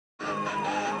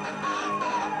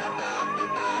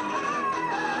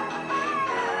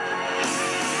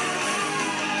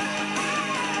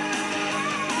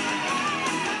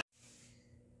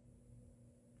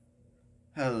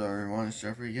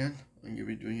Jeffrey again. I'm gonna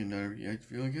be doing another react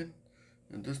video again,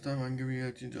 and this time I'm gonna be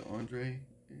reacting to Andreas'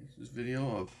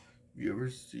 video of if you ever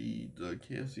see the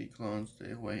KFC clown,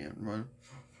 stay away and run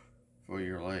for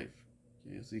your life.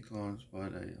 KFC clown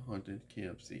spot a haunted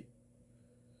KFC.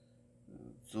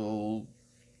 So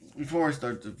before I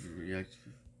start the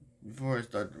reaction,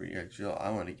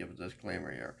 I want to give a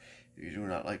disclaimer here. If you do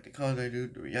not like the content I do,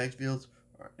 the react videos,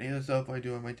 or any of the stuff I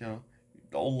do on my channel, if you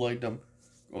don't like them,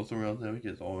 go somewhere else,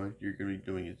 because all you're going to be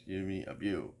doing is giving me a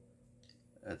view.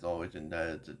 As always, and that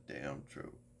is a damn true.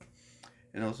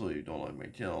 And also, if you don't like my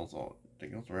channel, so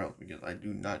take it somewhere else, because I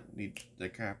do not need the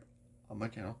crap on my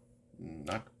channel.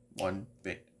 Not one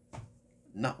bit.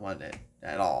 Not one bit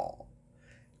at all.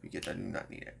 Because I do not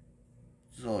need it.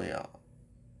 So yeah.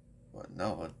 But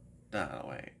now with that out of the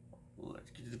way, let's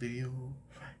get to the video.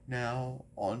 Now,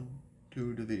 on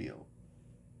to the video.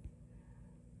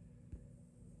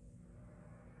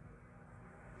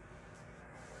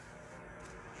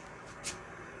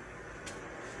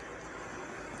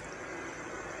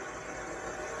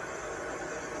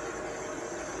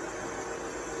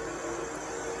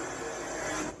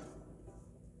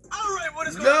 What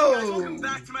is going on, guys? Welcome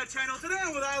back to my channel. Today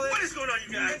I'm with Alex. What is going on,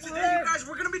 you guys? And today, you guys,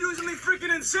 we're gonna be doing something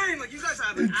freaking insane. Like, you guys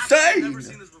have actually never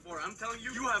seen this before. I'm telling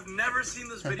you, you have never seen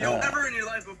this video ever in your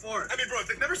life before. I mean, bro, if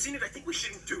they've never seen it, I think we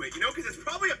shouldn't do it, you know? Because it's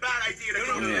probably a bad idea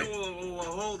to No,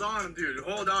 hold on, dude.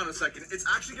 Hold on a second. It's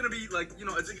actually gonna be, like, you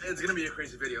know, it's gonna be a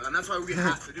crazy video. And that's why we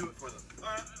have to do it for them.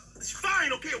 It's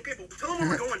fine, okay, but tell them where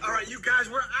we're going. All right, you guys,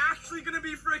 we're actually gonna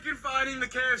be freaking fighting the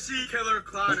KFC killer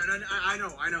clown. And I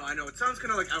know. It sounds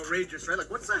kind of like outrageous, right? Like,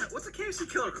 what's a KFC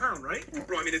killer clown, right?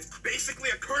 Bro, I mean, it's basically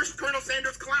a cursed Colonel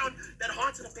Sanders clown that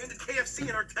haunts an abandoned KFC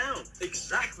in our town.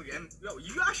 Exactly, and yo,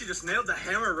 you actually just nailed the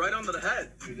hammer right onto the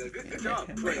head. Dude, good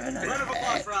job. Wait, round of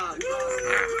applause for Alex.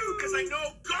 Because I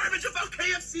know garbage about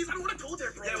KFCs. I don't want to go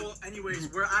there, bro. Yeah, well, anyways,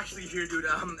 we're actually here, dude.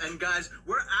 And guys,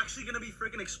 we're actually gonna be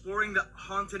freaking exploring the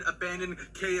haunted, abandoned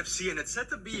KFC, and it's said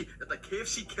to be that the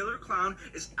KFC killer clown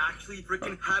is actually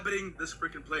freaking inhabiting this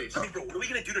freaking place. I mean, bro, what are we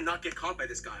gonna do to not get caught by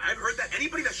this guy? I've heard that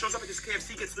anybody that shows up at this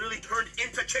KFC gets literally turned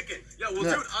into chicken. Yeah, well,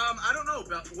 dude, I don't know,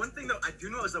 but one thing that I do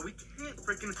know is that we can't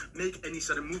freaking make any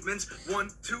sudden movements. 1,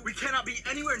 2, we cannot be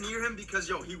anywhere near him because,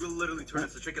 yo, he will literally turn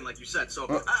into chicken, like you said. So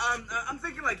I'm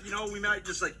thinking, like, you know, we might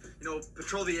just, like, you know,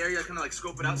 patrol the area, kind of like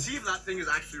scope it out, see if that thing is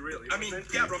actually real. You know I mean,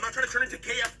 yeah, bro, I'm not trying to turn into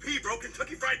KFP, bro,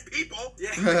 Kentucky Fried People.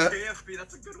 Yeah, KFP,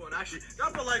 that's a good one, actually.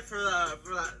 Drop a like for that.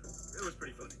 It was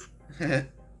pretty funny.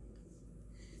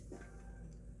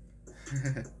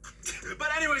 But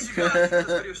anyways, you guys, before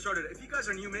this video started, if you guys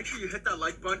are new, make sure you hit that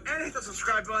like button and hit that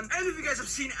subscribe button. And if you guys have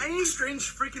seen any strange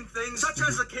freaking things, such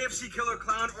as the KFC killer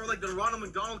clown or like the Ronald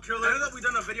McDonald killer, I know that we've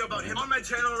done a video about him on my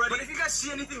channel already. But if you guys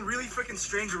see anything really freaking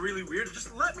strange or really weird,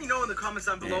 just let me know in the comments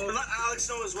down below. And let Alex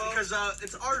know as well, because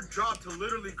it's our job to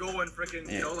literally go and freaking,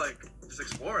 you know, like, just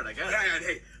explore it, I guess. Yeah, and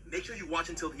hey, make sure you watch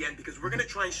until the end, because we're gonna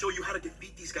try and show you how to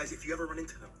defeat these guys if you ever run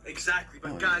into them. Exactly,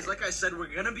 but guys, like I said,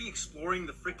 we're gonna be exploring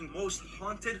the freaking most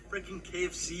haunted freaking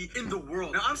KFC in the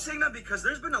world. Now, I'm saying that because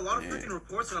there's been a lot of freaking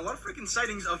reports and a lot of freaking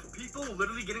sightings of people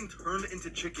literally getting turned into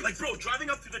chickens. Like, bro, driving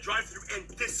up through the drive-thru and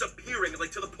disappearing,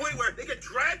 like, to the point where they get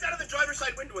dragged out of the driver's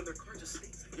side window and their car just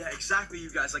stays there. Yeah, exactly,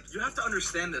 you guys. Like, you have to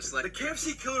understand this. Like, the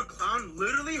KFC killer clown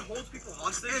literally holds people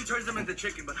hostage and turns them into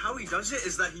chicken. But how he does it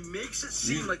is that he makes it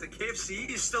seem like the KFC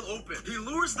is still open. He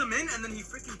lures them in and then he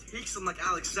freaking takes them, like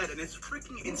Alex said, and it's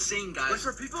freaking insane, guys. Like,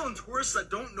 for people and tourists that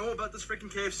don't know about this freaking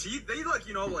KFC, they like,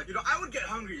 you know, I would get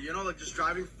hungry, you know, like just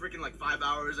driving freaking like 5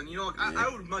 hours, and you know, like I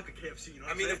would muck a KFC, you know.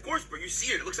 I mean, of course, bro, you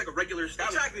see it. It looks like a regular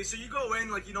establishment. Exactly. So you go in,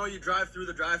 like, you know, you drive through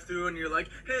the drive-thru, and you're like,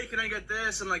 hey, can I get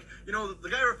this? And like, you know, the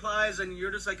guy replies, and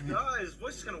you're just like, oh, his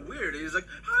voice is kind of weird. He's like,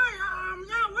 hi,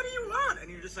 yeah, what do you want?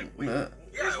 And you're just like, wait,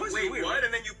 wait, what?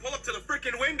 And then you pull up to the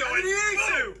freaking window and he eats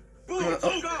you. Boom,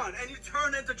 oh, gone, and you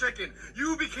turn into chicken.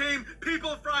 You became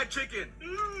people fried chicken.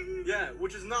 Yeah,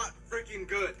 which is not freaking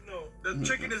good. No, the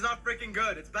chicken is not freaking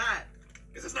good. It's bad.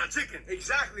 Because it's not chicken.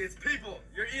 Exactly, it's people.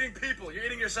 You're eating people. You're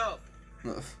eating yourself.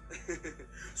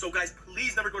 So guys,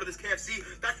 please never go to this KFC.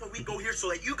 That's why we go here, so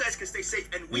that you guys can stay safe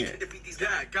and we can defeat these guys.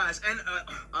 Yeah, guys, and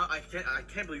I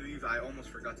can't believe I almost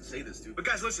forgot to say this, dude. But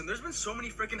guys, listen, there's been so many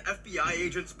freaking FBI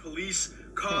agents, police,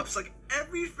 cops, like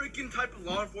every freaking type of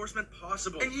law enforcement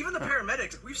possible. And even the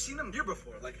paramedics, we've seen them here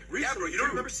before. Like, Yeah, bro, you don't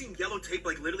remember seeing yellow tape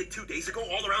like literally 2 days ago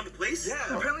all around the place?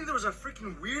 Yeah, apparently there was a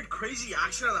freaking weird, crazy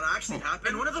accident that actually happened.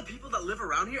 And one of the people that live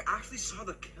around here actually saw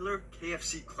the killer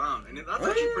KFC clown. And that's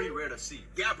actually pretty rare to see.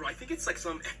 Yeah, bro, I think it's like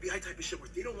some FBI type of shit where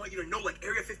they don't want you to know, like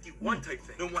Area 51 type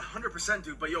thing. No, 100%,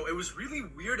 dude. But yo, it was really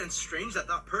weird and strange that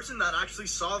that person that actually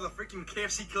saw the freaking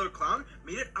KFC killer clown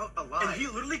made it out alive. And he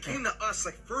literally came to us,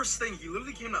 like, first thing, he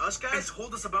literally came to us, guys, and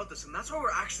told us about this. And that's why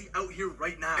we're actually out here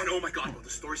right now. And oh my god, bro, the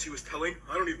stories he was telling,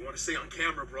 I don't even want to say on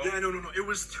camera, bro. Yeah, no. It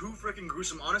was too freaking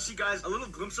gruesome. Honestly, guys, a little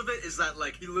glimpse of it is that,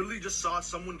 like, he literally just saw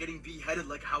someone getting beheaded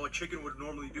like how a chicken would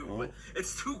normally do. But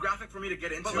it's too graphic for me to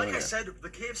get into. But like I said, the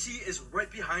KFC is right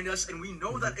behind us, and we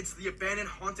know that it's the abandoned,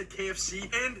 haunted KFC,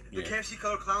 and the KFC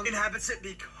killer clown inhabits it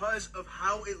because of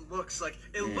how it looks. Like,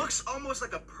 it looks almost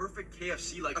like a perfect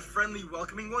KFC, like a friendly,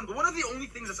 welcoming one. But one of the only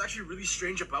things that's actually really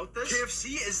strange about this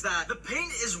KFC is that the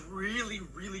paint is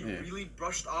really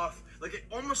brushed off. Like, it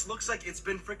almost looks like it's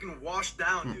been freaking washed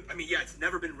down, dude. I mean, yeah, it's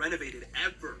never been renovated,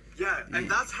 ever. Yeah, and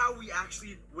that's how we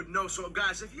actually would know. So,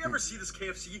 guys, if you ever see this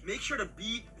KFC, make sure to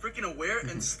be freaking aware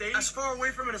and stay as far away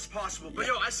from it as possible. But,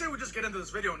 yo, I say we just get into this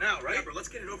video now, right? Yeah, bro, let's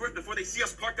get it over it before they see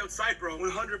us parked outside, bro.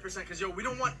 100%, because, yo, we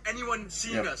don't want anyone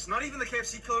seeing us. Not even the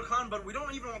KFC killer clown, but we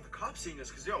don't even want the cops seeing us,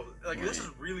 because, yo, like, this is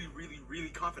really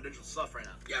confidential stuff right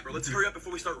now. Yeah, bro, let's hurry up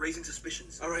before we start raising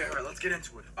suspicions. All right, let's get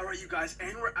into it. All right, you guys,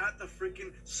 and we're at the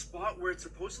freaking spot where it's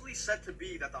supposedly said to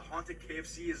be that the haunted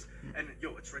KFC is, and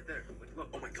yo, it's right there. Like, look,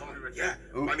 Oh my god, right yeah.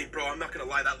 there. I mean, bro, I'm not gonna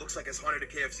lie, that looks like as haunted a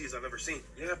KFC as I've ever seen.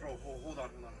 Yeah, bro, hold on.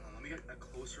 Let me get a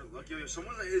closer look. Yo,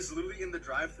 someone is literally in the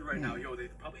drive-thru right now. Yo, they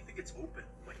probably think it's open.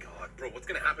 Oh my god, bro, what's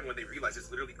gonna happen when they realize it's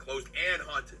literally closed and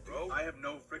haunted, bro? I have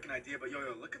no freaking idea, but yo,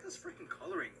 look at this freaking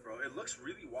coloring, bro. It looks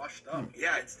really washed up.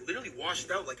 Yeah, it's literally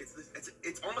washed out. Like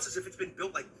it's almost as if it's been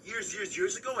built like years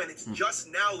ago, and it's just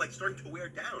now like starting to wear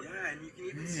down. Yeah, and you can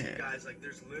even see, guys, like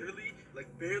there's literally like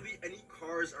barely any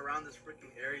cars around this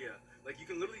freaking area. Like, you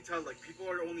can literally tell, like, people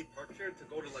are only parked here to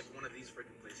go to, like, one of these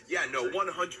freaking places. Yeah, no,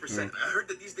 100%. I heard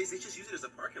that these days they just use it as a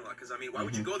parking lot, because, I mean, why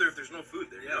would you go there if there's no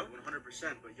food there, you know?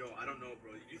 100%, but, yo, I don't know,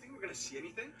 bro. Do you think we're gonna see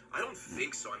anything? I don't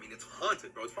think so. I mean, it's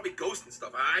haunted, bro. It's probably ghosts and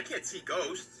stuff. I can't see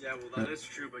ghosts. Yeah, well, that is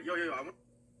true, but, yo, I want...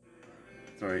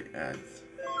 Sorry, ads.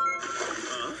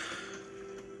 Huh?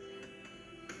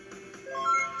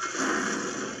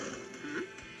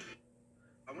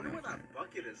 I wonder where that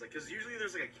bucket is, like, because usually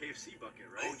there's, like, a KFC bucket,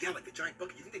 right? Oh, yeah, like the giant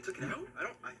bucket. You think they took it out?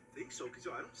 I think so, because,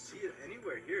 yo, I don't see it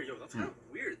anywhere here. Yo, that's kind of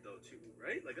weird, though, too,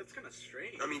 right? Like, that's kind of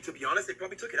strange. I mean, to be honest, they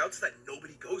probably took it out so that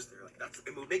nobody goes there. Like,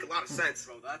 it would make a lot of sense.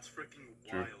 Bro, that's freaking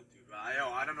wild, dude.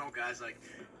 I don't know, guys, like...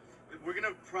 We're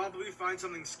gonna probably find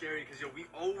something scary because, yo, we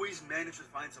always manage to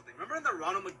find something. Remember in the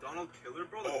Ronald McDonald killer,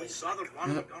 bro? Like, we saw the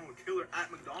Ronald McDonald killer at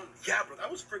McDonald's. Yeah, bro,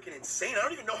 that was freaking insane. I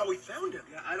don't even know how we found him.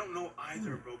 Yeah, I don't know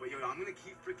either, bro. But, yo, I'm gonna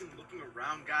keep freaking looking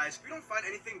around, guys. If we don't find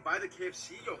anything by the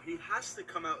KFC, yo, he has to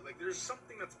come out. Like, there's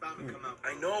something that's bound to come out.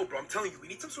 I know, bro. I'm telling you, we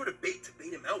need some sort of bait to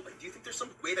bait him out. Like, do you think there's some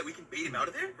way that we can bait him out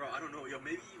of there? Bro, I don't know. Yo,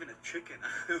 maybe even a chicken.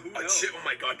 Who A knows? shit, oh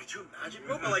my god, could you imagine,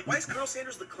 bro? But, like, why is Colonel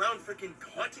Sanders the clown freaking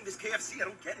haunting this KFC? I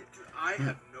don't get it. Dude, I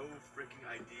have no freaking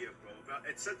idea, bro. But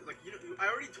it said, like, you know, I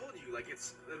already told you, like,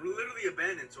 it's literally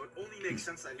abandoned, so it only makes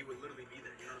sense that he would literally be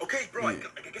there. You know? Okay, bro, I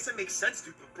guess that makes sense,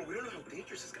 dude. But, bro, we don't know how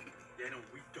dangerous this guy can be. Yeah, no,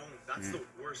 we don't. That's the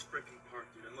worst freaking part,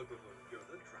 dude. And look. Yo,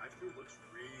 the drive-thru looks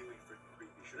really freaking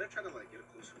creepy. Should I try to, like, get a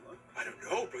closer look? I don't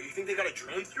know, bro. You think they got a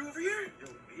drone through over here? Yo,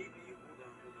 maybe. Hold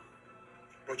on.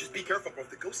 Bro, just be careful, bro.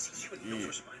 If the ghost sees you and he knows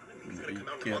we're spying on him, maybe he's gonna come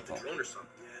out and haunt the drone or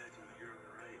something. Yeah, dude, you're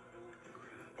right.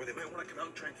 Or they might want to come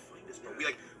out and try and find us, bro.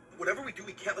 Whatever we do,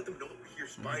 we can't let them know that we're here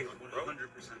spying on them, bro. 100%,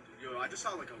 dude. Yo, I just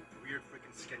saw, like, a weird freaking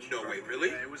sketchy. No way, truck.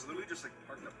 really? Yeah, it was literally just, like,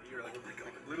 parked up here. Like, Oh my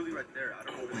God. like, literally right there. I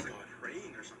don't know. Oh It was, my like, God.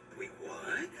 praying or something. Wait, what?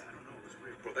 Yeah, I don't know. It was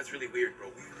weird. Bro, that's really weird, bro.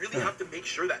 We really have to make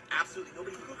sure that absolutely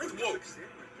nobody finds. Whoa! Like,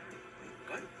 standing right there.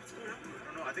 What? What's going on? I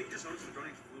don't know. I think he just noticed the drone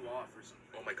flew off or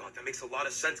something. Oh my god, that makes a lot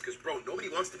of sense, because, bro,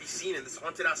 nobody wants to be seen in this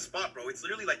haunted-ass spot, bro. It's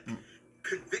literally, like,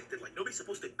 convicted. Like, nobody's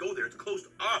supposed to go there. It's closed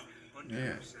off. 100%,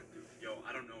 dude. Yo,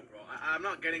 I don't know, bro. I'm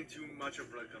not getting too much of,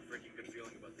 like, a freaking good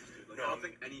feeling about this, dude. Like, No. I don't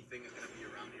think anything is gonna be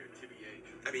around here, TBH.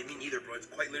 I mean, me neither, bro. It's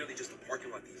quite literally just a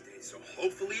parking lot these days. So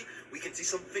hopefully we can see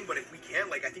something, but if we can't,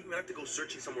 like, I think we're gonna have to go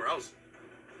searching somewhere else.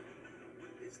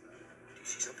 What is that? Do you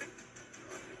see something?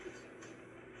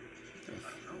 I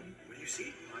don't know. What do you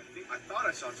see? I thought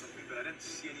I saw something, but I didn't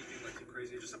see anything, like, too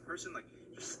crazy. It's just a person, like,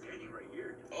 just standing right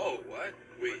here. Oh, what?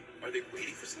 Wait, are they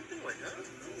waiting for something like I that?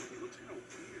 don't know. He looks kind of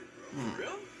weird, bro. For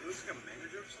real? He looks like a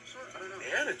manager of some sort. I don't know.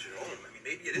 Manager? Oh, I mean,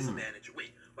 maybe it is a manager.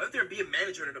 Wait, why would there be a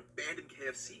manager at an abandoned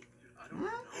KFC? Dude, I don't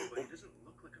know, but he doesn't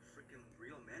look like a freaking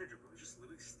real manager, bro. He's just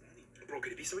literally standing there. bro,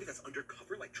 could it be somebody that's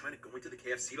undercover, like trying to go into the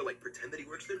KFC to like pretend that he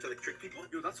works there to like trick people?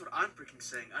 Yo, that's what I'm freaking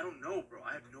saying. I don't know, bro.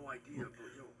 I have no idea, bro.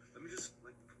 Yo, let me just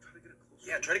like try to get a closer.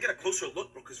 Yeah, try to get a closer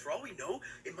look, bro. Because for all we know,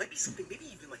 it might be something. Maybe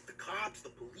even like the cops, the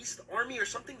police, the army, or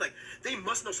something. Like they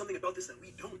must know something about this that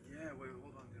we don't. Yeah, wait,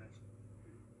 hold on, guys.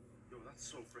 Yo, that's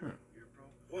so freaking weird, bro.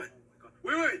 What? Oh my god.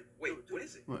 Wait. Wait, Dude, what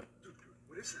is it? What? Dude,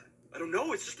 what is that? I don't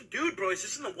know. It's just a dude, bro. It's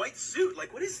just in a white suit.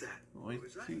 Like, what is that? White What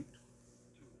is that? suit.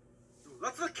 Dude,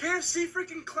 that's the KFC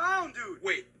freaking clown, dude.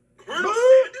 Wait, Colonel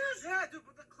What? Sanders? Yeah, dude,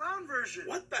 but the clown version.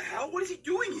 What the hell? What is he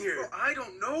doing here? Bro, I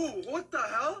don't know. What the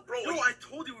hell? Bro, Yo, he- I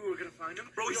told you we were gonna find him.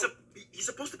 Bro, Yo, he's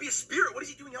supposed to be a spirit. What is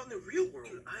he doing out in the real world?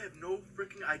 dude, I have no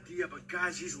freaking idea, but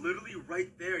guys, he's literally right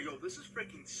there. Yo, this is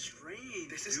freaking strange.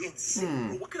 This is dude. insane,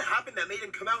 bro. What could have happened that made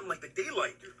him come out in like the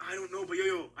daylight? Dude, I don't know, but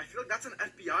yo, I feel like that's an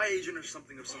FBI agent or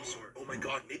something of some sort. Oh my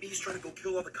god, maybe he's trying to go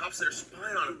kill all the cops that are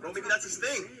spying on him, bro. Maybe that's his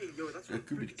thing. Yo, that's That what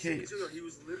could be I'm the freaking saying. case. Yo, he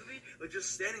was literally like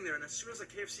just standing there, and as soon as the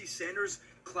KFC Sanders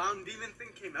clown demon thing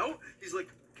came out, he's like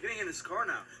getting in his car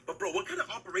now. But bro, what kind of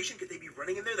operation could they be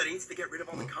running in there that needs to get rid of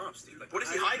all the cops, dude? Like, what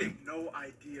is he I hiding? have no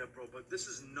idea, bro, but this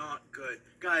is not good.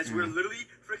 Guys, we're literally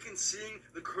freaking seeing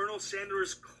the Colonel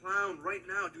Sanders clown right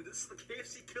now, dude. This is the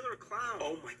KFC killer clown.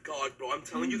 Oh my god, bro. I'm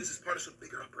telling you, this is part of some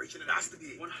bigger operation. It has to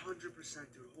be. 100%,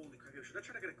 dude. Holy crap. Yo, should I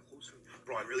try to get a closer look?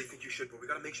 Bro, I really think you should, bro. We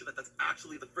gotta make sure that that's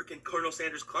actually the freaking Colonel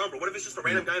Sanders clown, bro. What if it's just a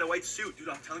random guy in a white suit? Dude,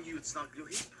 I'm telling you, it's not. Yo,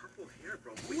 he has purple hair,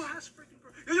 bro. Who has freaking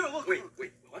purple? Yo, look. Wait, look.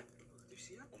 wait, what? Do you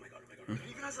see him? Oh my god, oh my god.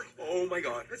 He has like, Oh my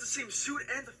god. it's the same suit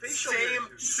and the facial Same hair,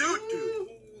 dude. suit, dude.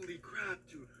 Holy crap,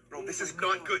 dude. Bro, Oh this my is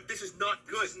not God. good. This is not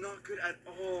good. This is not good at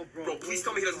all, bro. Bro, please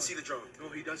tell me he doesn't see the drone. No,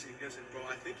 he doesn't, bro.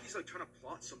 I think he's like trying to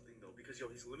plot something though, because yo,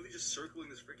 he's literally just circling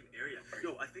this freaking area.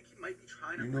 Yo, I think he might be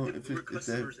trying to You know, freaking if lure that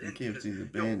customers in. KFC's because,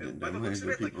 abandoned, by the then looks of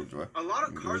why it, do like, people drive? a lot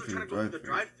of go cars are through trying to the go through the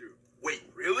drive-thru? drive-through. Wait,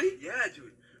 really? Yeah,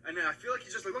 dude. And I feel like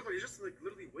he's just like, look, he's just like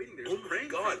literally waiting there. Oh He's my praying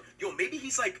god. for them. Yo, maybe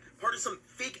he's like part of some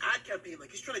fake ad campaign. Like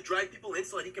he's trying to drive people in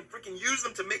so that he can freaking use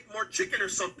them to make more chicken or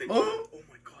something. Oh, Oh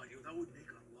my god, yo, that would make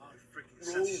a lot of freaking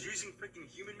Bro. sense. He's using freaking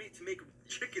human meat to make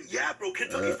chicken. Yeah, bro.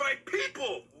 Kentucky Fried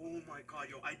People. Oh my god,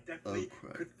 yo, I definitely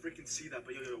crap. could freaking see that.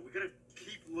 But yo, we gotta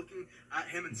keep looking at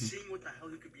him and seeing what the hell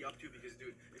he could be up to, because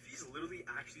dude, if he's literally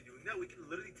actually doing that, we can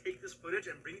literally take this footage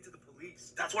and bring it to the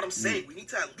police. That's what I'm saying. We need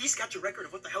to at least catch a record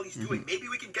of what the hell he's doing. Maybe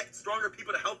we can get stronger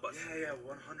people to help us. Yeah,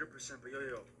 100%. But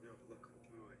yo, look,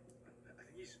 wait. I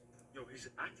think he's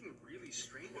acting really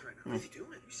strange right now. What is he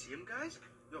doing? You see him, guys?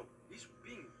 Yo, he's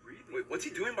being really. Wait, what's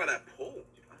he doing by that pole?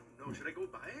 Dude, I don't know. Should I go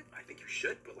by it? I think you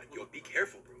should, but like, yo, be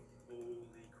careful, bro.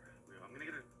 Holy crap! Yo, I'm gonna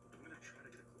try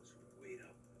to get a closer look.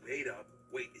 Wait up.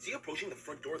 Wait, is he approaching the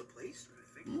front door of the place? Dude, I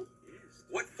think he is.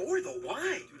 What for, though?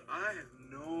 Why? Dude, I have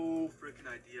no freaking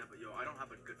idea, but yo, I don't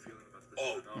have a good feeling about this.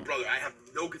 Oh, at all. brother, I have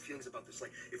no good feelings about this.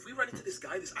 Like, if we run into this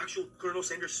guy, this actual Colonel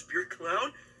Sanders spirit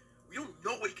clown, we don't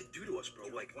know what he could do to us, bro.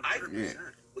 Like, 100%.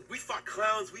 we fought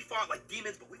clowns, we fought, like,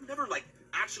 demons, but we've never, like,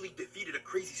 actually defeated a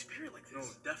crazy spirit like No,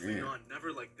 this. definitely Yeah. not.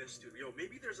 Never like this, dude. Yo,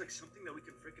 maybe there's like something that we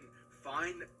can freaking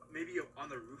find, maybe on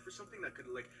the roof or something that could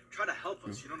like try to help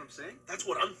us. You know what I'm saying? That's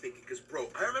what I'm thinking, because, bro,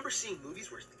 I remember seeing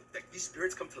movies where these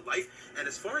spirits come to life, and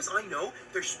as far as I know,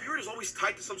 their spirit is always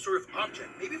tied to some sort of object.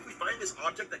 Maybe if we find this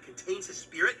object that contains his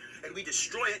spirit, and we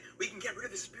destroy it, we can get rid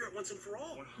of his spirit once and for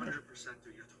all. 100%,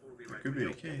 dude. You're totally right. Could be Yo,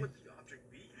 the case. what would the object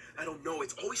be? I don't know,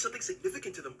 it's always something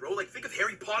significant to them, bro. Like, think of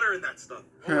Harry Potter and that stuff.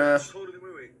 Oh, totally.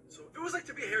 Wait. So if it was like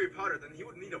to be Harry Potter, then he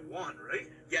would need a wand, right?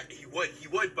 Yeah, he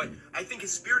would, but I think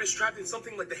his spirit is trapped in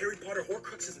something like the Harry Potter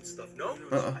Horcruxes and stuff, no?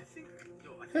 I think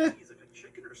he's like a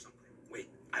chicken or something. Wait,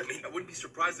 I mean, I wouldn't be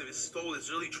surprised if his soul is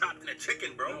really trapped in a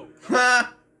chicken, bro. No,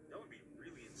 Ha! that would be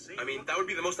really insane. I mean, that would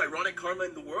be the most ironic karma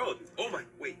in the world. Oh my,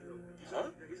 wait, huh?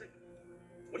 He's like,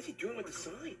 What is he doing with the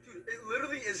sign? dude, it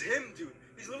literally is him, dude.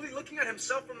 He's literally looking at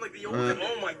himself from like the old.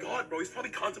 Oh my god, bro, he's probably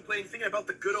contemplating, thinking about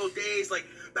the good old days, like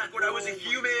back when I was a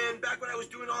human, back when I was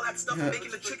doing all that stuff and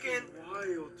making the chicken.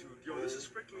 Wild, dude. Yo, this is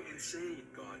freaking insane.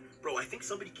 God, bro, I think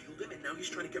somebody killed him and now he's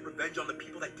trying to get revenge on the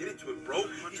people that did it to him, bro.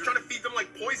 He's trying to feed them like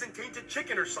poison tainted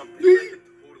chicken or something. I can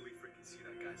totally freaking see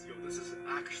that, guys. Yo, this is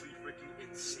actually freaking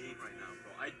insane right now,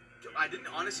 bro. I didn't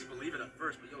honestly believe it at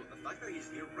first, but yo, the fact that he's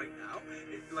here right now,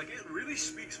 it really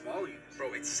speaks volumes.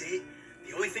 Bro, it's it.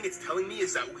 The only thing it's telling me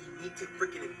is that we need to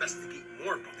freaking investigate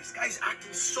more, bro. This guy's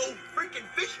acting so freaking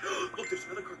fishy. Look, there's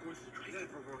another car going through the Yeah,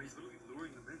 drive-thru. bro, he's literally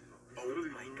luring them in, bro. Oh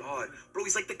my god. Bro,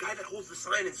 he's like the guy that holds the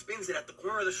sign and spins it at the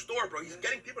corner of the store, bro. He's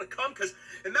getting people to come because,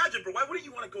 imagine, bro, why wouldn't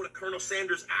you want to go to Colonel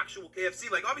Sanders' actual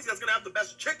KFC? Like, obviously, that's going to have the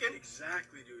best chicken.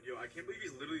 Exactly, dude. Yo, I can't believe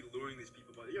he's literally luring these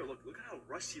people. But yo, look at how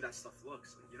rusty that stuff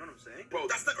looks. Like, you know what I'm saying? Bro,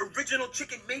 that's the original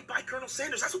chicken made by Colonel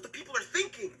Sanders. That's what the people are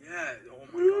thinking. Yeah. Oh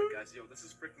my god, guys. Yo, this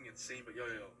is freaking insane. But yo,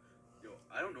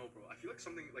 I don't know, bro. I feel like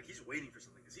something, like he's waiting for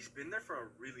something. Because he's been there for a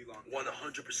really long time.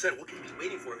 100%. What can he be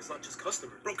waiting for if it's not just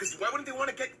customers? Bro, because why wouldn't they want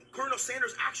to get Colonel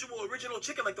Sanders' actual original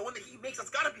chicken, like the one that he makes? That's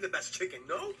got to be the best chicken,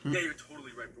 no? Yeah, you're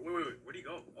totally right, bro. Wait. Where'd he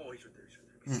go? Oh, he's right there.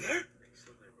 He's there? He's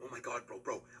still there, bro. Oh my god,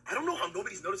 bro. I don't know how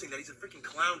nobody's noticing that he's a freaking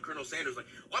clown, Colonel Sanders. Like,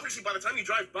 obviously, by the time you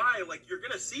drive by, like, you're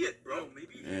gonna see it, bro. Yo,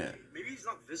 maybe he's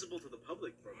not visible to the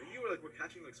public, bro. Maybe we're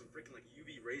catching like some freaking like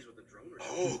UV rays with a drone or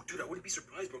something. Oh, dude, I wouldn't be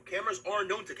surprised, bro. Cameras are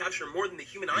known to capture more than the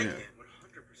human eye can.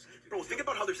 100%. Bro, think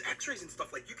about how there's x-rays and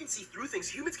stuff. Like, you can see through things.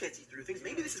 Humans can't see through things.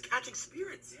 Maybe this is catching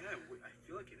spirits. Yeah, I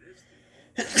feel like it is,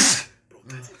 dude. Bro,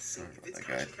 that's insane. If it's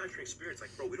that actually capturing spirits,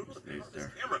 like, bro, we don't know the power of this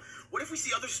camera. What if we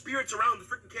see other spirits around the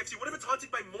freaking KFC? What if it's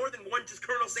haunted by more than one, just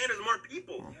Colonel Sanders and more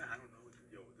people? Yeah, I don't know,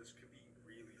 dude. Yo, this could be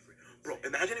really freaking insane. Bro,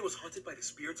 imagine it was haunted by the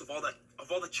spirits of all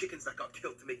the chickens that got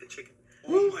killed to make the chicken.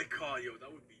 Oh my god, yo, that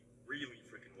would be really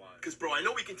freaking wild. Because, bro, I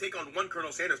know we can take on one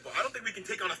Colonel Sanders, but I don't think we can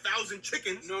take on 1,000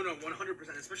 chickens. No, 100%.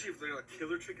 Especially if they're like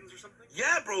killer chickens or something.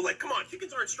 Yeah, bro, like, come on,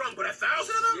 chickens aren't strong, but 1,000 of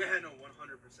them? Yeah, no,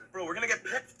 100%. Bro, we're gonna get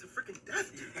pecked to freaking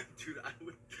death, dude. Dude, I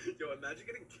would. Yo, imagine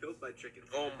getting killed by chickens.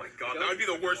 Oh my god, that would be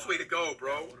the worst way to go,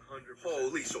 bro. 100%.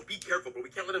 Holy, so be careful, bro. We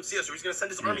can't let him see us, or he's gonna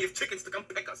send his army of chickens to come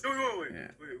peck us.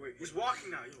 Wait. He's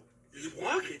walking now, yo. He's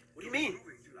walking? What do you mean?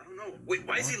 Moving, dude. I don't know. Wait,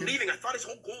 why is he leaving? I thought his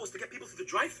whole goal was to get people through the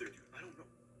drive-thru, dude. I don't know.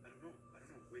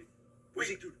 Wait. Where's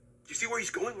he, dude? Do you see where he's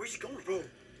going? Where's he going, bro?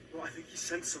 Bro, I think he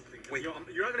sensed something. Wait. Yo,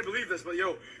 you're not gonna believe this, but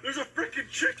yo, there's a freaking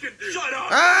chicken, dude. Shut up!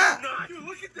 Ah! Not. Dude,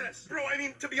 look at this. Bro, I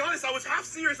mean, to be honest, I was half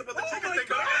serious about the chicken my thing.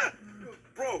 God.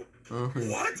 Bro,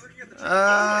 what? Looking at the chicken.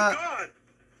 Oh my god!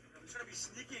 I'm trying to be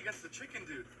sneaky against the chicken,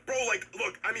 dude. Bro, like,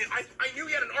 look, I mean, I knew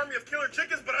he had an army of killer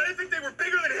chickens, but I didn't think they were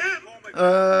bigger than him. Oh my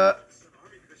god. This is an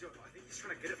army because, yo, I think he's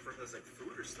trying to get it for his like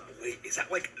food or stuff. Wait, is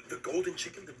that like the golden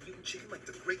chicken, the mutant chicken, like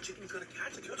the great chicken he's gonna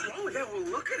catch? Like, what's wrong with Yeah, him? well,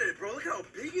 look at it, bro. Look at how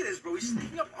big it is, bro. He's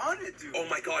sneaking up on it, dude. Oh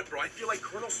my god, bro, I feel like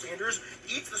Colonel Sanders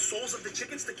eats the souls of the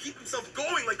chickens to keep himself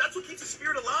going. Like, that's what keeps his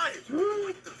spirit alive.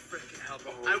 What the freaking hell,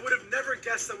 bro? I would have never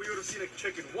guessed that we would have seen a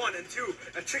chicken, 1, and 2,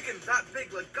 a chicken that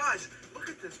big. Like, guys, look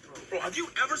at this, bro. Bro, have you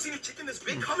ever seen a chicken this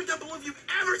big? Comment down below if you've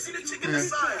ever seen a chicken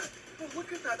this Look at size. that. Bro,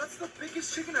 look at that. That's the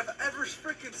biggest chicken I've ever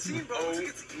freaking seen, bro. Oh Looks like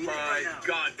it's eating my right now.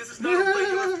 god, this is not a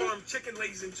regular farm chicken,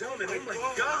 ladies and gentlemen. Oh my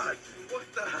god. What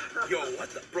the hell? Yo, what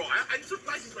the? Bro, I'm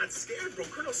surprised he's not scared, bro.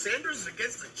 Colonel Sanders is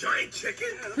against a giant chicken?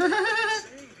 Yeah, that's what I'm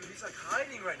saying, dude. He's like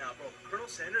hiding right now, bro. Colonel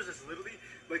Sanders is literally,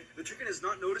 like, the chicken is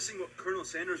not noticing what Colonel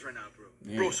Sanders right now, bro.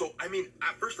 Bro, so, I mean,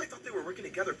 at first I thought they were working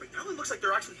together, but now it looks like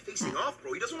they're actually facing off,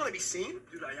 bro. He doesn't want to be seen.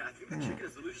 Dude, I think the chicken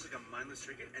is literally just like a mindless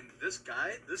chicken, and this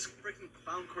guy, this freaking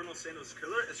clown Colonel Sanders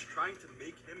killer, is trying to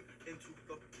make him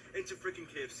into freaking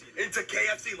KFC. Into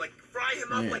KFC, like, fry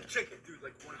him up like chicken. Dude,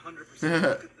 like 100%.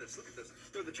 Look at this.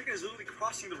 Dude, the chicken is literally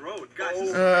crossing the road. Guys, this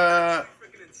is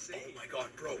freaking insane. Oh my god,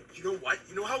 bro. You know what?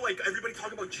 You know how, like, everybody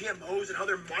talk about GMOs and how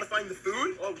they're modifying the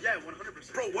food? Oh, yeah,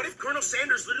 100%. Bro, what if Colonel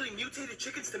Sanders literally mutated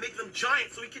chickens to make them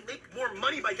giant so he can make more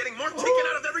money by getting more chicken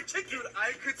out of every chicken? Dude,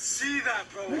 I could see that,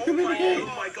 bro. Oh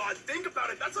my god, think about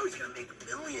it. That's how he's gonna make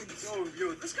millions.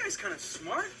 Yo, this guy's kind of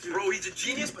smart, dude. Bro, he's a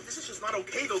genius, but this is just not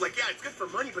okay, though. Like, yeah, it's good for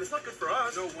money, but it's not good for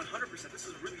us. No, 100%. This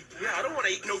is really bad. Yeah, I don't want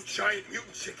to eat no giant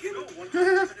mutant chicken. No,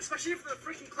 100%. Especially if the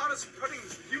freaking clown is putting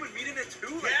human meat in it,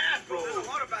 too. Like, Yeah, bro. There's a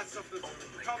lot of bad stuff that's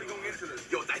probably going into this.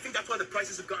 Yo, I think that's why the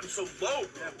prices have gotten so low,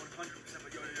 bro. Yeah, 100%.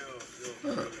 But yo.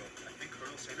 I think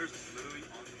Colonel Sanders is literally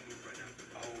on the move right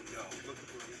now. Oh, no. Look,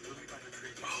 he's literally behind the tree.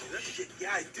 Do you Oh, see this? shit,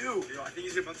 yeah, I do. Yo, I think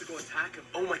he's about to go attack him.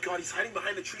 Oh my god, he's hiding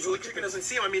behind the tree so the chicken doesn't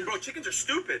see him. I mean, bro, chickens are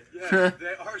stupid. Yeah,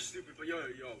 they are stupid, but yo,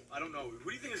 I don't know. Who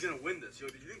do you think is gonna win this? Yo,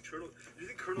 do you think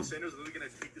Colonel Sanders is literally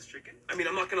gonna take this chicken? I mean,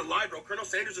 I'm not gonna lie, bro. Colonel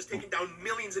Sanders has taken down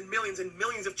millions and millions and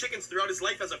millions of chickens throughout his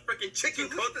life as a freaking chicken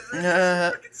cook.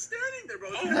 Freaking standing there, bro.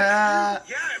 Oh, yeah,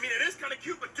 I mean, it is kind of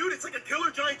cute, but dude, it's like a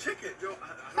killer giant chicken. Yo, I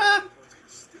don't know, bro.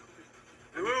 It's getting stupid.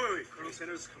 Wait. Colonel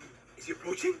Sanders is coming. Is he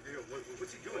approaching? Yo,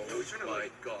 what's he doing? Oh Yo, he's trying to my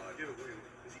like. god. Yo, wait.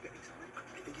 Is he getting something?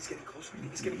 I think he's getting closer. What do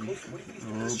you think he's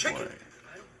doing to this chicken?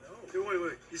 I don't know. Yo,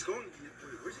 wait. He's going.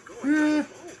 Where's he going?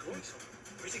 Going somewhere.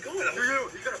 Where's he going?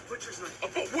 Yo, he got a butcher's knife.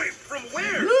 Oh, wait, from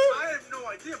where? I have no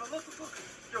idea, but look.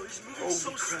 Yo, he's moving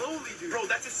so slowly, dude. Bro,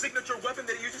 that's his signature weapon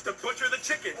that he uses to butcher the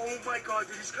chicken. Oh my god,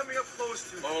 dude, he's coming up close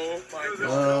to me. Oh my Dude, there's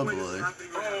god. no way this is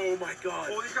happening right now. Oh my god.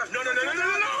 Holy crap. No.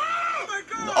 Oh my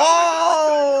god.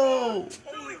 Oh!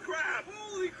 Holy crap.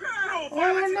 Holy Holy crap! Bro, Oh,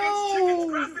 violence against chickens, no.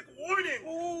 graphic warning.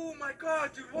 Oh my god,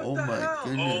 dude, what Oh the my hell?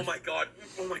 goodness. Oh my god.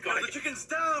 Oh my Yo, god. the chicken's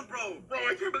down, bro. Bro,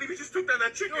 I can't believe he just took down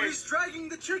that chicken. Yo, he's dragging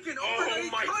the chicken. Oh, Oh my god, he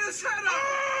my- cut his head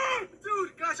Ah! off.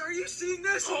 Dude, guys, are you seeing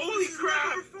this? Holy This is crap.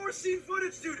 never before seen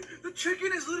footage, dude. The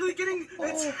chicken is literally getting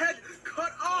its Oh. head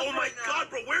cut off. Oh my right now. god,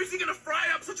 bro, where is he gonna fry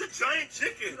up such a giant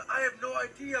chicken? Dude, I have no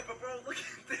idea, but bro, look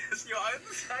at this. Yo, I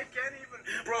can't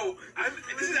even. Bro,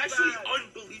 this is really actually bad.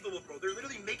 unbelievable, bro. They're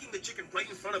literally making the chicken right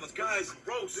in front of us. Guys,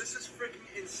 gross. This is freaking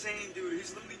insane, dude.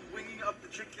 He's literally winging up the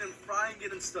chicken and frying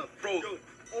it and stuff. Bro. Yo,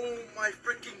 oh my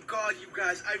freaking god, you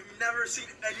guys. I've never seen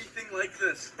anything like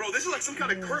this. Bro, this is like some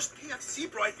kind of cursed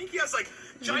KFC, bro. I think he has like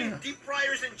giant deep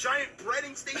fryers and giant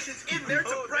breading stations in there to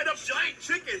Bro, bread up giant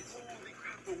chickens. Holy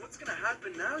crap, bro. What's gonna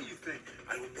happen now, you think?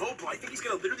 I don't know, bro. I think he's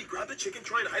gonna literally grab the chicken,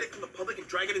 try and hide it from the public, and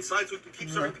drag it inside so he can keep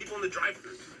serving people in the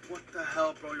drive-thru. What the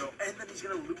hell, bro, yo? And then he's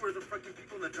gonna lure the freaking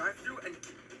people in the drive-thru and...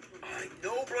 I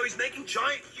know, bro. He's making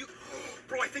giant,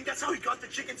 bro. I think that's how he got the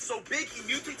chicken so big. He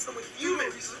mutates them with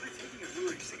humans. He's literally taking it.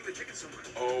 Literally, he's taking the chicken somewhere.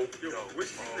 Oh, Yo, no. where's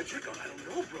he taking the chicken? I don't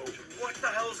know, bro. What the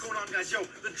hell is going on, guys? Yo,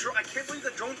 I can't believe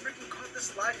the drone freaking caught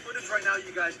this live footage right now,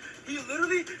 you guys. He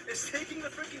literally is taking the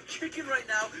freaking chicken right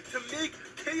now to make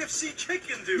KFC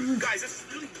chicken, dude. Guys, this is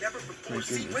really never before My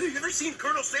seen. goodness. When have you ever seen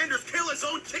Colonel Sanders kill his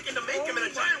own chicken to make him in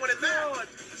a giant one at that? God,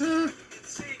 this is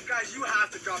insane, guys. You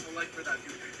have to drop a like for that,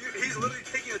 dude. He's literally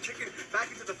taking the chicken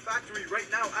back into the factory right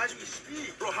now as we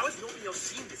speak. Bro, how has nobody else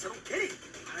seen this? I don't get it.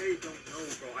 I don't know,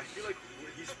 bro. I feel like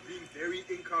he's being very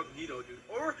incognito, dude.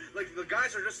 Or, like, the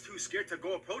guys are just too scared to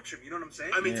go approach him. You know what I'm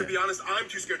saying? I mean, to Yeah. be honest, I'm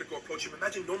too scared to go approach him.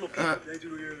 Imagine normal people. They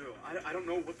do, yo. I don't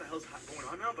know what the hell's going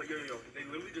on now, but yo, they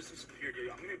literally just disappeared.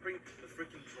 Yo, I'm gonna bring the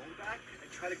freaking drone back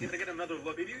and try to get another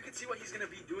look. Maybe you can see what he's gonna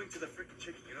be doing to the freaking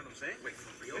chicken. You know what I'm saying? Wait,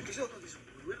 for real? Because he's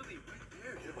literally right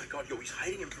there. Oh my god, yo, he's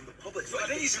hiding him from the public. So I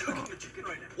think he's cooking the chicken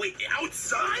right now. Wait,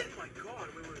 outside? Oh my god,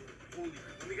 wait. Holy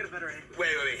crap. Let me get a better angle.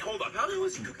 Wait, hold up. How the hell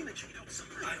is he cooking the chicken outside?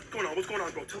 What's going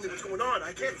on, bro? Tell me what's going on.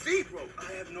 I can't see, bro.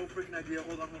 I have no freaking idea.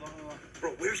 Hold on.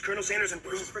 Bro, where's Colonel Sanders and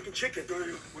where's his freaking chicken? Wait.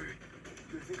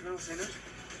 Do you think Colonel Sanders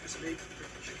just made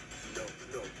freaking chicken?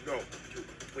 No.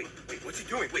 Dude, wait, what's he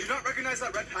doing? Do Wait, you not recognize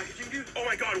that red packaging, dude? oh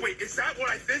my god, wait, is that what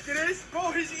I think it is?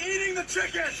 Bro, he's eating the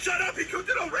chicken! Shut up, he cooked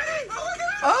it already! Bro, look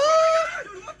at Ah!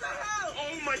 Dude, what the hell?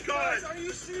 Oh my god! Guys, are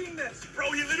you seeing this?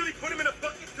 Bro, he literally put him in a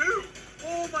bucket too!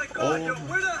 Oh my god, Oh. yo,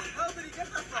 where the hell did he get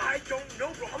that from? I don't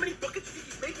know, bro. How many buckets do you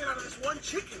think he's making out of this one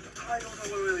chicken? I don't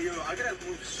know, wait, yo, I gotta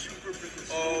move super freaking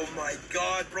slow. Oh my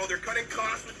god, bro, they're cutting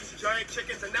costs with these giant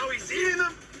chickens and now he's eating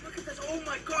them? Look at this, oh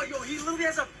my god, yo, he literally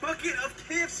has a bucket of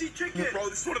KFC chicken! Bro,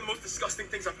 this is one of the most disgusting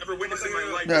things I've ever witnessed in my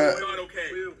life. Yeah. It's not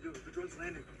okay. Yo, the drone's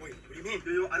landing. Wait, what do you mean?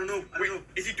 Yo, I don't know. Wait,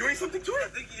 is he doing something to I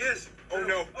it? think he is. Oh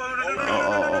no. Oh, no. Oh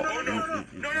no. Oh, no.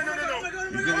 No. You're gonna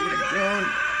get thrown.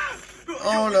 Yo,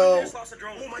 Oh, yo, no. we just lost a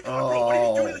drone. Oh my god, bro, what did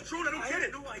he do to Oh. the drone? I don't I get have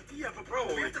it. no idea, but bro, we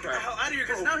Holy have to get crap. the hell out of here,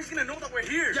 because Bro. now he's gonna know that we're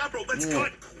here. Yeah, bro, let's Yeah.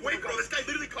 cut quick, bro. This guy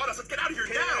literally caught us. Let's get out of here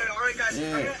Okay, now. all right, guys.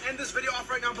 Yeah. I'm gonna end this video off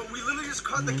right now, but we literally just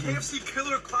caught the KFC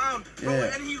killer clown, bro,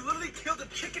 Yeah. and he literally killed the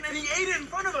chicken and he ate it in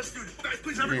front of us, dude. Guys,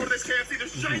 please never go to this KFC.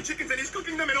 There's giant chickens and he's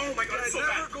cooking them and oh my god, it's Guys, so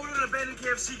never bad. go to an abandoned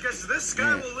KFC, guys. This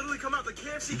guy Yeah. will literally come out, the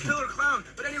KFC killer clown.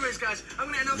 But anyways, guys, I'm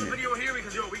gonna end out the video here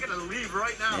because, yo, we gotta leave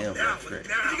right now. Yeah, Now, for sure. if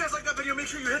you guys like that video, make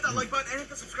sure you hit that like button and hit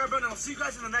the subscribe button, and I'll see you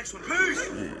guys in the next one. Peace!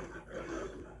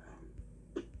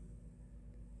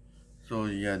 So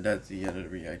yeah, that's the end of the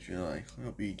reaction. I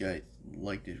hope you guys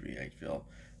like this reaction.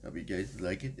 Hope you guys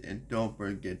like it, and don't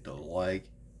forget to like,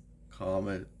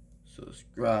 comment,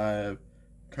 subscribe,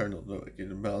 turn the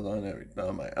notification bell on every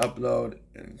time I upload,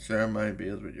 and share my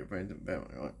videos with your friends and family.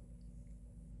 Right?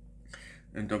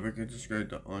 And don't forget to subscribe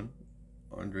to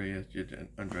Andreas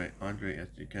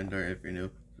Eskander if you're new.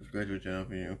 Subscribe to the channel if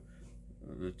you're new.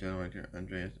 The channel right here,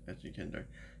 Andreas Eskander.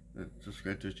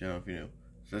 Subscribe to the channel if you're new.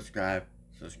 Subscribe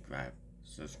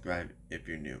if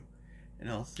you're new. And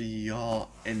I'll see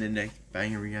y'all in the next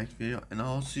banger react video. And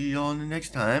I'll see y'all in the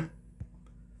next time.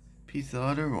 Peace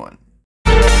out, everyone.